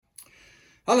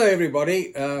Hello,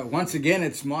 everybody. Once again,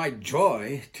 it's my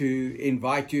joy to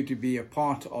invite you to be a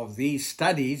part of these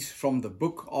studies from the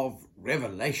book of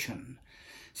Revelation.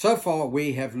 So far,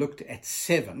 we have looked at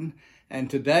 7, and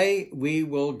today we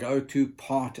will go to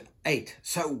part 8.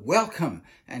 So welcome,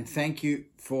 and thank you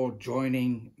for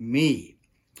joining me.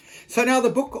 So now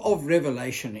the book of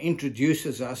Revelation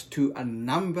introduces us to a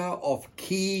number of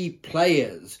key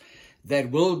players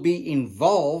that will be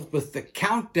involved with the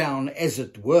countdown, as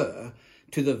it were,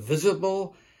 to the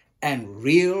visible and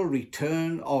real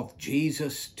return of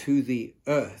Jesus to the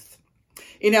earth.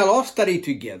 In our last study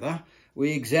together,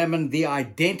 we examined the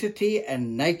identity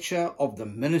and nature of the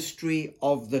ministry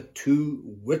of the two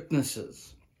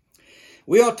witnesses.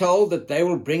 We are told that they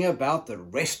will bring about the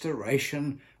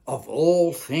restoration of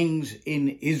all things in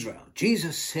Israel.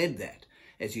 Jesus said that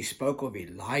as he spoke of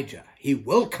Elijah. He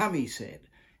will come, he said,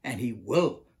 and he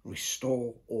will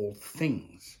restore all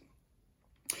things.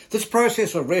 This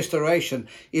process of restoration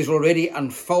is already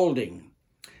unfolding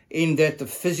in that the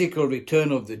physical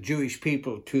return of the Jewish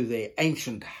people to their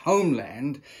ancient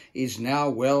homeland is now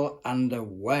well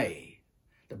underway.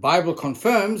 The Bible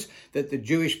confirms that the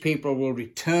Jewish people will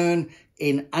return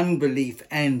in unbelief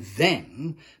and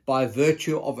then, by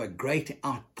virtue of a great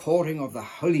outpouring of the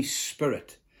Holy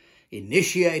Spirit,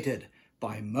 initiated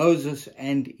by Moses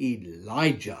and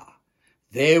Elijah,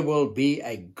 there will be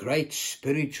a great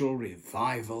spiritual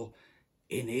revival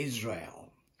in Israel,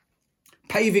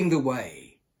 paving the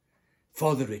way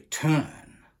for the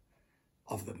return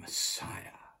of the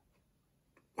Messiah.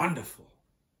 Wonderful,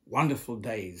 wonderful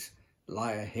days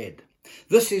lie ahead.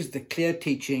 This is the clear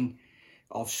teaching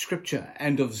of Scripture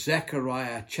and of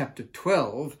Zechariah chapter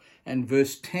 12 and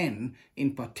verse 10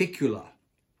 in particular.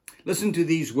 Listen to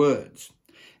these words.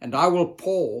 "And I will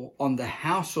pour on the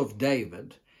house of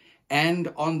David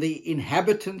and on the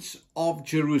inhabitants of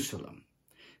Jerusalem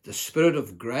the spirit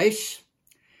of grace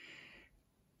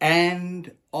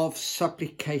and of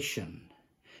supplication.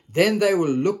 Then they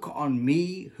will look on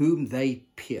me whom they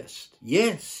pierced.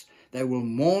 Yes, they will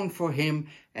mourn for him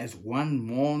as one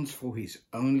mourns for his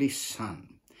only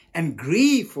son, and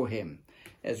grieve for him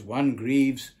as one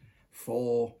grieves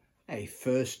for a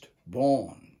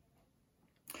firstborn."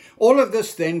 All of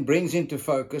this then brings into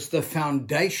focus the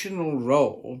foundational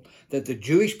role that the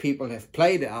Jewish people have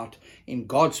played out in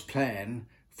God's plan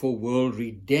for world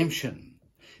redemption.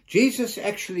 Jesus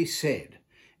actually said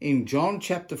in John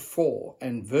chapter 4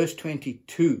 and verse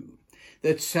 22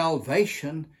 that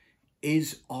salvation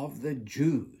is of the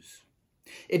Jews.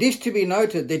 It is to be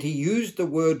noted that he used the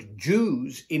word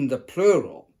Jews in the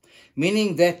plural,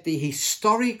 meaning that the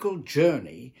historical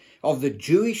journey of the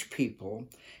Jewish people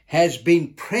has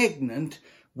been pregnant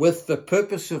with the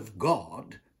purpose of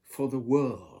God for the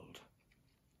world.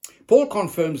 Paul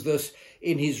confirms this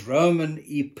in his Roman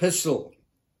epistle.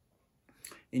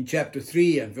 In chapter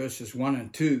 3 and verses 1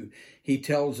 and 2, he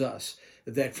tells us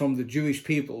that from the Jewish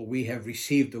people we have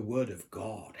received the word of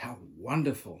God. How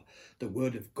wonderful the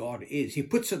word of God is. He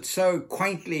puts it so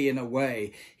quaintly in a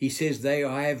way. He says they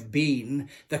have been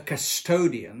the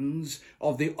custodians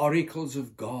of the oracles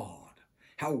of God.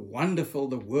 How wonderful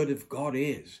the word of God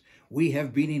is. We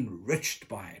have been enriched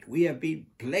by it. We have been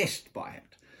blessed by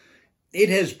it. It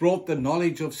has brought the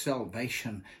knowledge of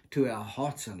salvation to our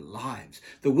hearts and lives.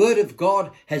 The word of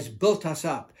God has built us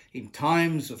up. In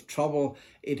times of trouble,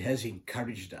 it has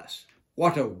encouraged us.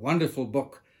 What a wonderful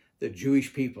book the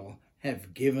Jewish people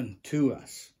have given to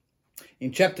us.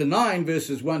 In chapter 9,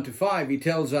 verses 1 to 5, he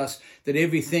tells us that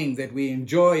everything that we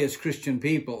enjoy as Christian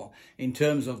people in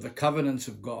terms of the covenants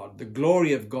of God, the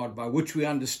glory of God by which we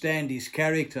understand his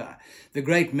character, the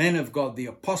great men of God, the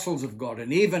apostles of God,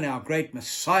 and even our great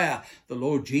Messiah, the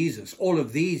Lord Jesus, all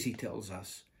of these, he tells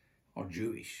us, are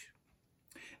Jewish.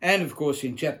 And of course,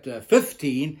 in chapter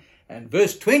 15 and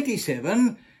verse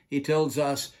 27, he tells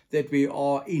us that we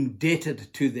are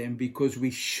indebted to them because we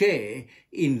share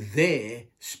in their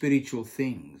spiritual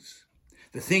things.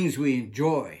 The things we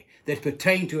enjoy that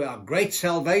pertain to our great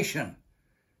salvation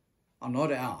are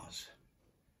not ours.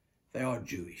 They are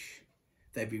Jewish.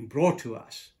 They've been brought to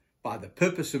us by the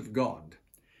purpose of God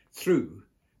through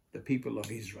the people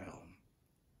of Israel.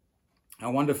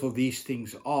 How wonderful these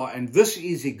things are. And this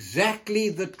is exactly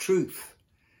the truth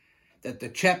that the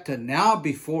chapter now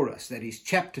before us, that is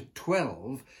chapter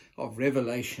 12 of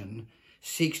Revelation,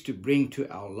 seeks to bring to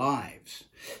our lives.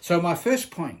 So my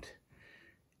first point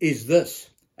is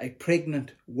this: a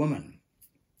pregnant woman.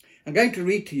 I'm going to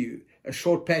read to you a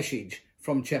short passage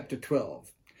from chapter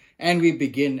 12, and we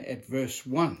begin at verse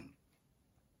 1.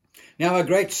 "Now a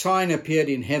great sign appeared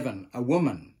in heaven, a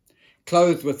woman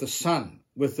clothed with the sun,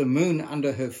 with the moon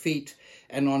under her feet,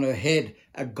 and on her head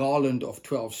a garland of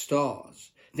 12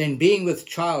 stars. Then being with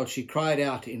child, she cried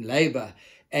out in labor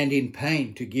and in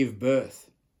pain to give birth.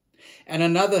 And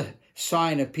another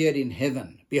sign appeared in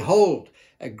heaven. Behold,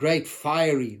 a great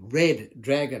fiery red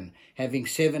dragon, having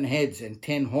 7 heads and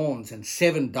 10 horns and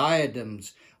 7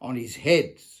 diadems on his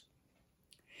heads.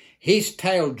 His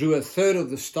tail drew 1/3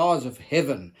 of the stars of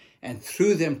heaven and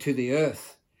threw them to the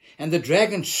earth. And the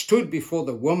dragon stood before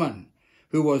the woman,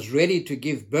 who was ready to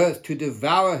give birth, to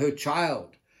devour her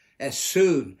child as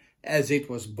soon as it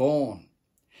was born.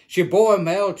 She bore a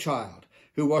male child,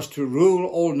 who was to rule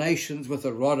all nations with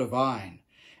a rod of iron,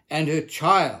 and her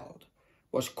child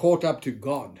was caught up to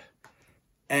God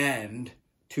and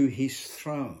to his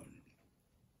throne.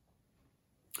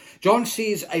 John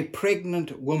sees a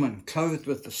pregnant woman clothed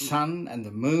with the sun and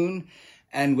the moon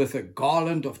and with a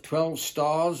garland of 12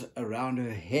 stars around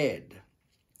her head.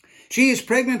 She is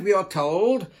pregnant, we are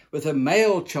told, with a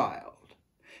male child,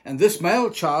 and this male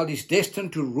child is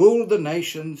destined to rule the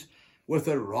nations with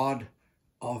a rod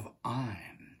of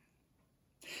iron.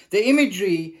 The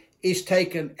imagery is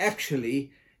taken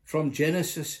actually from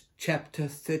Genesis chapter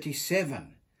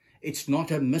 37. It's not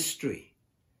a mystery.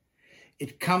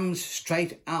 It comes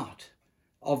straight out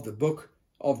of the book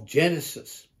of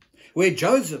Genesis, where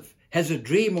Joseph has a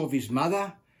dream of his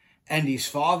mother and his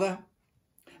father,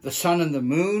 the sun and the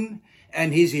moon,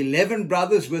 and his 11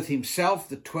 brothers with himself,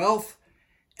 the 12th,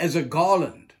 as a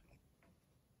garland.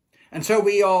 And so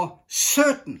we are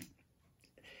certain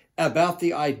about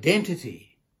the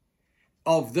identity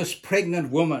of this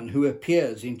pregnant woman who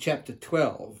appears in chapter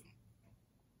 12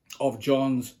 of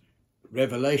John's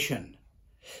Revelation.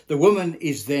 The woman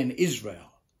is then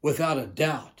Israel, without a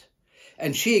doubt,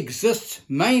 and she exists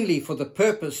mainly for the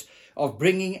purpose of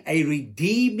bringing a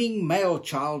redeeming male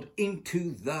child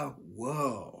into the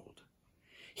world.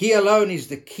 He alone is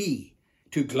the key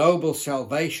to global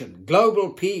salvation,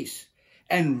 global peace,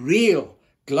 and real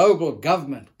global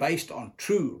government based on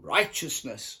true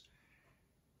righteousness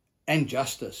and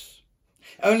justice.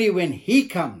 Only when he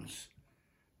comes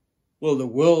will the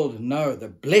world know the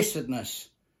blessedness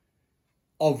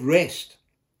of rest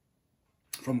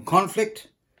from conflict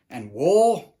and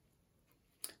war,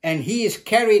 and he is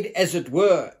carried, as it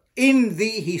were, in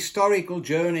the historical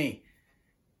journey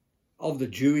of the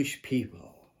Jewish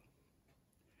people.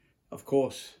 Of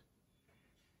course,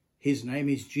 his name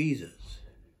is Jesus,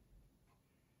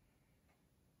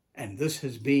 and this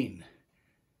has been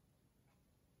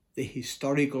the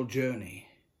historical journey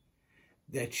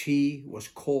that she was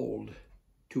called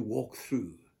to walk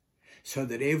through, so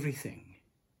that everything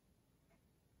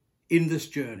in this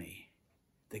journey,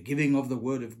 the giving of the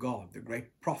word of God, the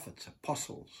great prophets,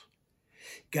 apostles,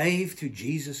 gave to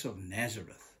Jesus of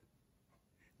Nazareth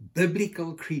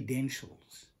biblical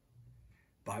credentials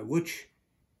by which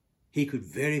he could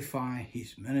verify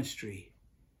his ministry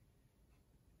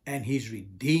and his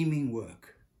redeeming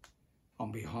work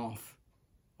on behalf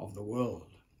of the world.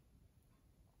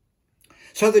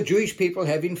 So the Jewish people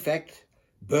have in fact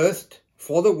birthed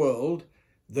for the world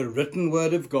the written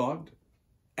word of God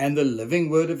and the living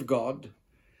word of God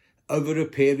over a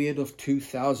period of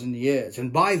 2,000 years.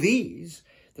 And by these,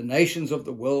 the nations of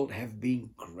the world have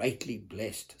been greatly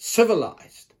blessed,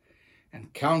 civilized,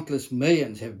 and countless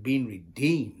millions have been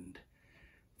redeemed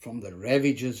from the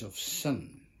ravages of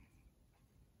sin.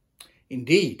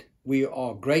 Indeed, we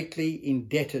are greatly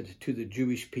indebted to the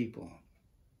Jewish people,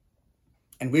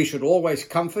 and we should always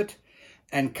comfort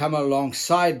and come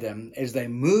alongside them as they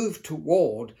move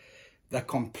toward the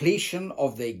completion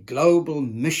of their global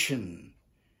mission,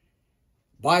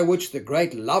 by which the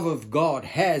great love of God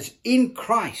has in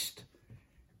Christ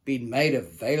been made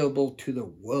available to the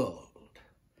world.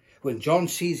 When John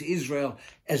sees Israel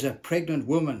as a pregnant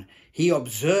woman, he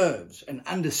observes and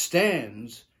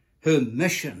understands her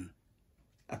mission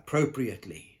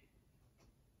appropriately.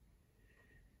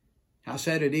 How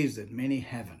sad it is that many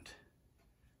haven't.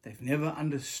 They've never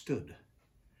understood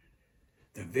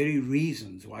the very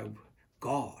reasons why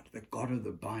God, the God of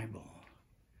the Bible,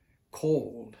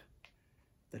 called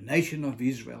the nation of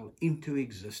Israel into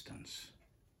existence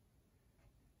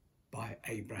by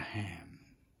Abraham,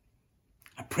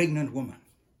 a pregnant woman.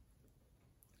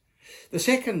 The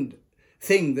second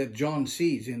thing that John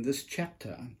sees in this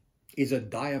chapter is a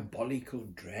diabolical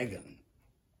dragon.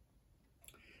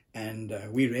 And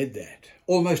we read that.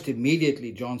 Almost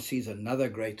immediately, John sees another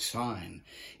great sign,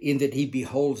 in that he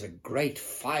beholds a great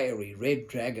fiery red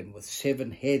dragon with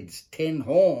 7 heads, 10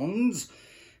 horns,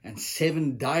 and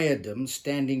 7 diadems,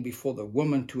 standing before the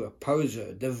woman to oppose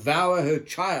her, devour her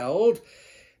child,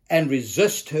 and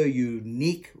resist her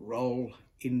unique role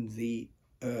in the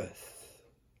earth.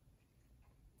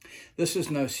 This is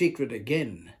no secret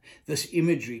again. This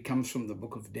imagery comes from the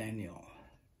book of Daniel,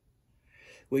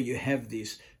 where you have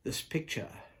this picture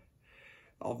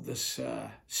of this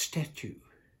statue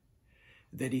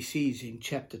that he sees in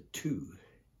chapter 2.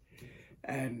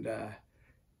 And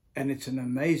it's an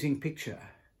amazing picture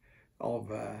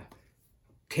of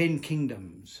 10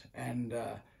 kingdoms and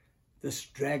this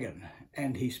dragon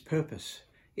and his purpose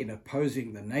in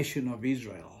opposing the nation of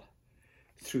Israel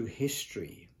through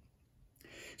history.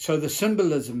 So the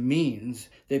symbolism means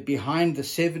that behind the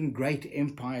 7 great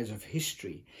empires of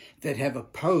history that have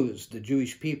opposed the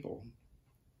Jewish people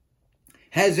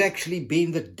has actually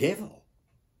been the devil.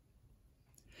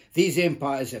 These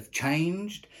empires have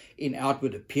changed in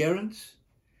outward appearance,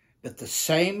 but the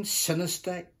same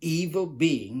sinister, evil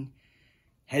being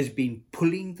has been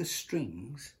pulling the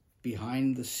strings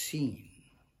behind the scene.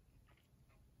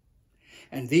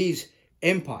 And these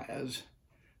empires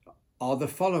are the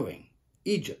following: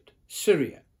 Egypt,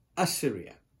 Syria,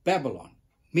 Assyria, Babylon,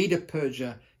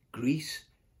 Medo-Persia, Greece,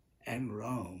 and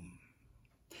Rome.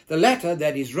 The latter,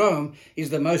 that is Rome, is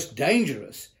the most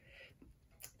dangerous,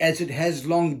 as it has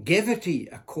longevity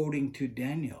according to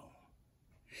Daniel.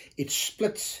 It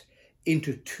splits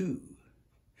into 2,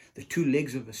 the 2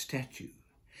 legs of a statue,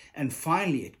 and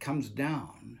finally it comes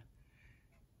down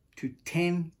to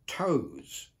 10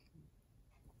 toes,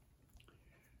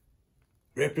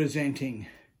 representing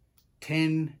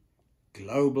 10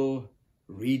 global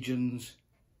regions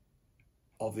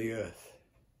of the earth.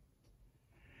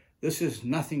 This is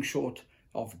nothing short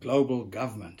of global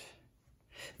government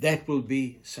that will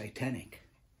be satanic,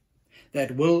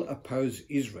 that will oppose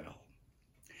Israel.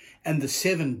 And the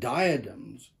 7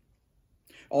 diadems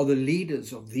are the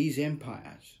leaders of these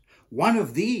empires. One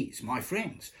of these, my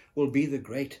friends, will be the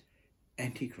great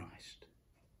Antichrist.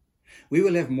 We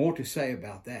will have more to say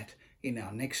about that in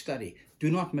our next study. Do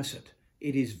not miss it.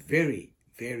 It is very,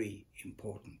 very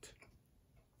important.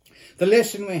 The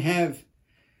lesson we have,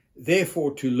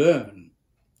 therefore, to learn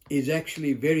is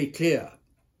actually very clear.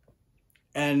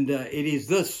 And it is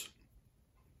this: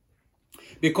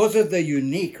 because of the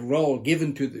unique role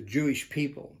given to the Jewish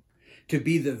people to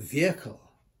be the vehicle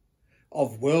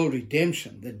of world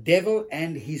redemption, the devil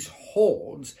and his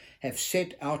hordes have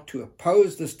set out to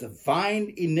oppose this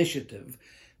divine initiative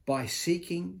by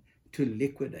seeking to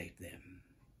liquidate them.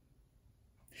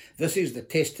 This is the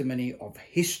testimony of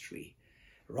history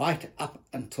right up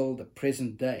until the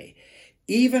present day.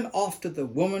 Even after the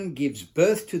woman gives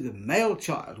birth to the male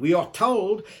child, we are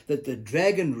told that the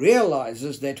dragon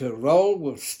realizes that her role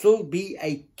will still be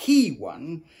a key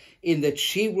one, in that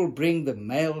she will bring the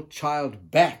male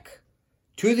child back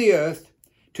to the earth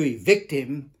to evict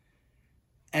him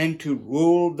and to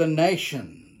rule the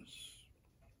nations.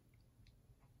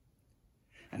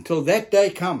 Until that day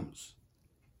comes,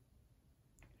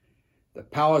 the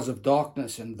powers of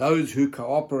darkness and those who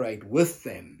cooperate with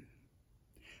them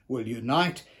will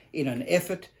unite in an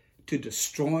effort to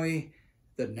destroy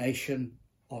the nation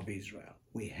of Israel.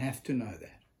 We have to know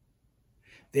that.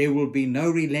 There will be no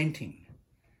relenting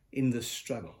in this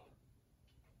struggle.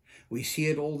 We see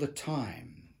it all the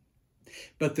time.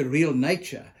 But the real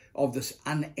nature of this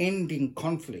unending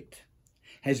conflict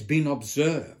has been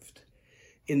observed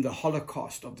in the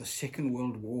Holocaust of the Second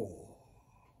World War.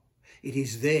 It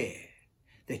is there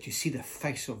that you see the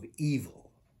face of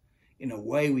evil in a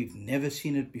way we've never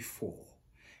seen it before,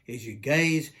 as you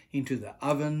gaze into the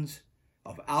ovens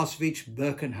of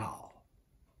Auschwitz-Birkenau.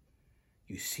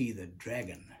 You see the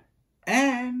dragon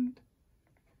and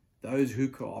those who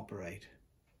cooperate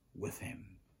with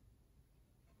him.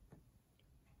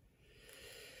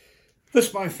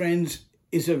 This, my friends,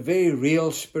 is a very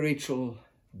real spiritual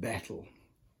battle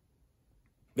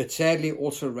that sadly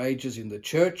also rages in the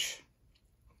church,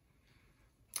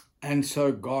 and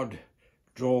so God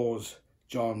draws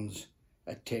John's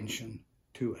attention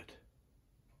to it.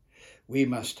 We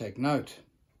must take note.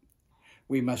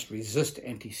 We must resist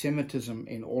anti-Semitism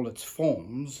in all its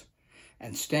forms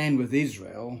and stand with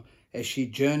Israel as she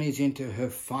journeys into her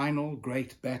final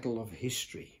great battle of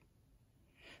history.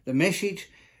 The message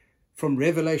from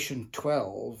Revelation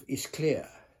 12 is clear,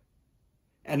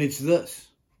 and it's this: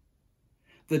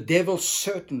 the devil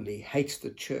certainly hates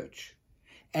the church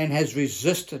and has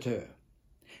resisted her,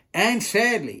 and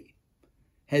sadly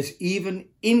has even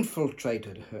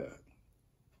infiltrated her.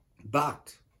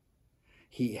 But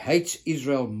he hates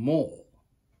Israel more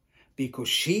because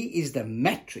she is the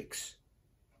matrix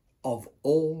of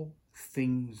all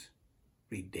things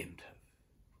redemptive.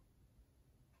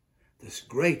 This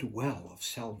great well of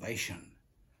salvation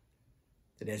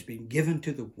that has been given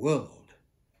to the world,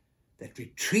 that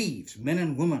retrieves men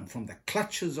and women from the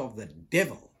clutches of the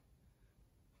devil,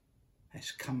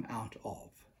 has come out of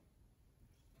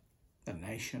the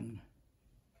nation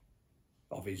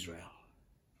of Israel.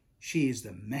 She is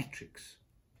the matrix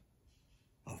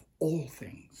of all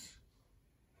things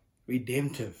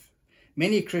redemptive.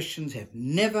 Many Christians have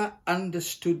never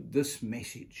understood this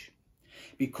message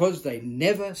because they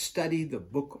never study the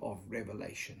book of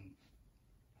Revelation.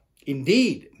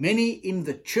 Indeed, many in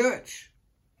the church,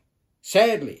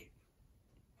 sadly,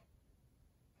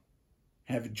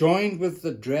 have joined with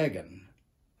the dragon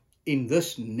in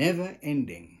this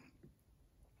never-ending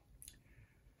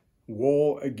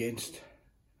war against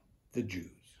the Jews.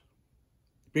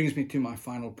 Brings me to my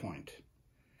final point.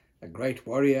 A great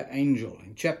warrior angel.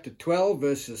 In chapter 12,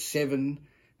 verses 7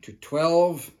 to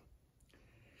 12,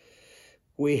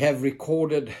 we have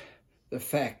recorded the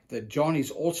fact that John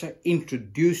is also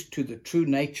introduced to the true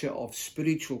nature of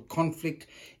spiritual conflict,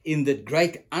 in that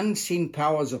great unseen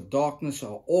powers of darkness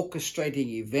are orchestrating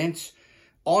events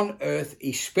on earth,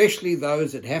 especially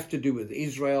those that have to do with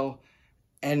Israel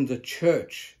and the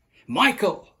church.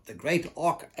 Michael, the great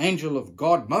archangel of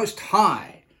God Most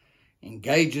High,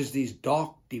 engages these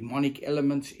dark demonic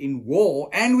elements in war,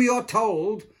 and we are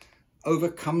told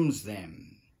overcomes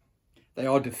them. They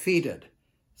are defeated,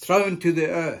 thrown to the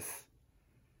earth,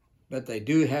 but they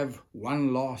do have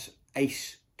one last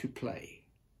ace to play.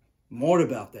 More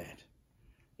about that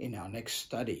in our next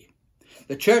study.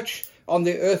 The church on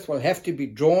the earth will have to be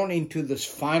drawn into this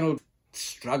final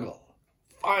struggle.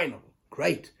 Final,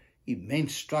 great,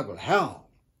 immense struggle. How?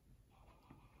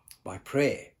 By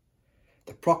prayer,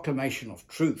 the proclamation of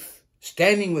truth,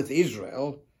 standing with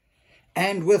Israel,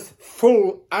 and with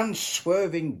full,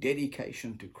 unswerving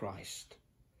dedication to Christ.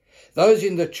 Those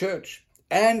in the church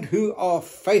and who are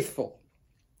faithful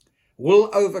will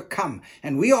overcome,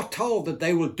 and we are told that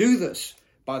they will do this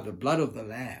by the blood of the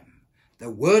Lamb,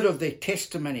 the word of their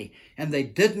testimony, and they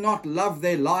did not love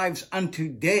their lives unto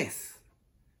death.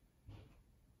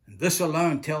 And this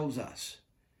alone tells us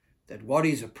that what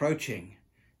is approaching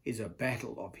is a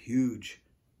battle of huge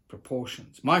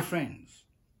proportions. My friends,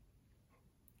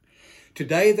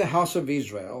 today the house of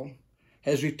Israel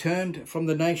has returned from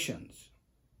the nations.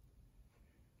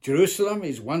 Jerusalem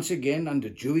is once again under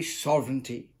Jewish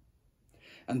sovereignty,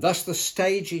 and thus the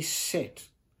stage is set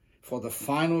for the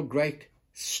final great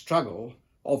struggle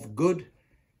of good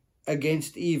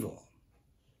against evil.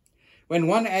 When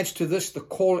one adds to this the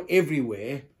call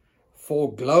everywhere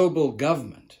for global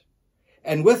government,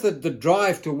 and with it the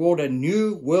drive toward a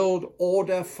new world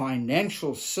order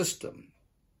financial system,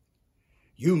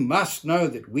 you must know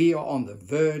that we are on the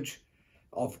verge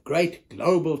of great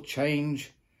global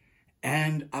change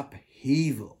and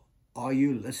upheaval. Are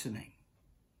you listening?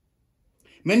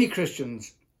 Many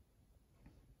Christians,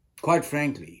 quite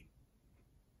frankly,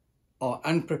 are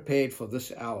unprepared for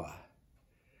this hour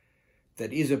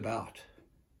that is about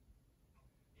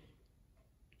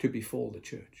to befall the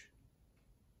church.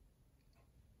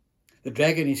 The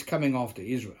dragon is coming after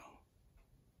Israel.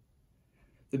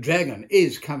 The dragon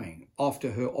is coming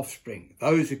after her offspring,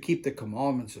 those who keep the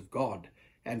commandments of God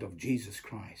and of Jesus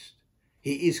Christ.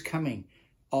 He is coming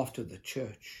after the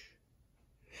church.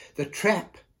 The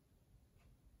trap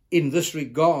in this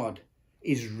regard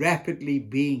is rapidly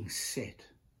being set.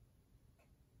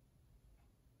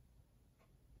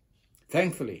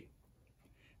 Thankfully,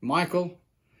 Michael,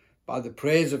 by the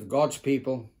prayers of God's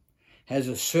people, has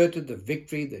asserted the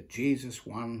victory that Jesus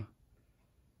won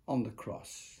on the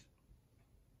cross.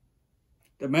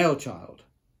 The male child,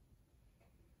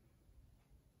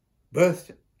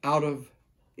 birthed out of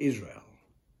Israel,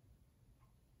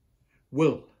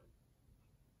 will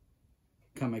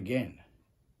come again.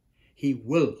 He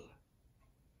will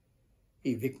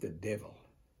evict the devil,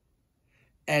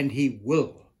 and he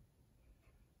will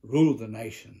rule the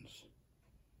nations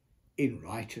in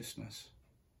righteousness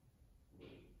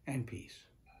and peace.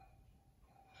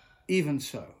 Even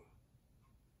so,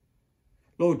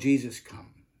 Lord Jesus,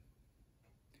 come.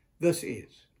 This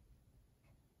is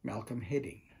Malcolm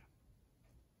Hedding.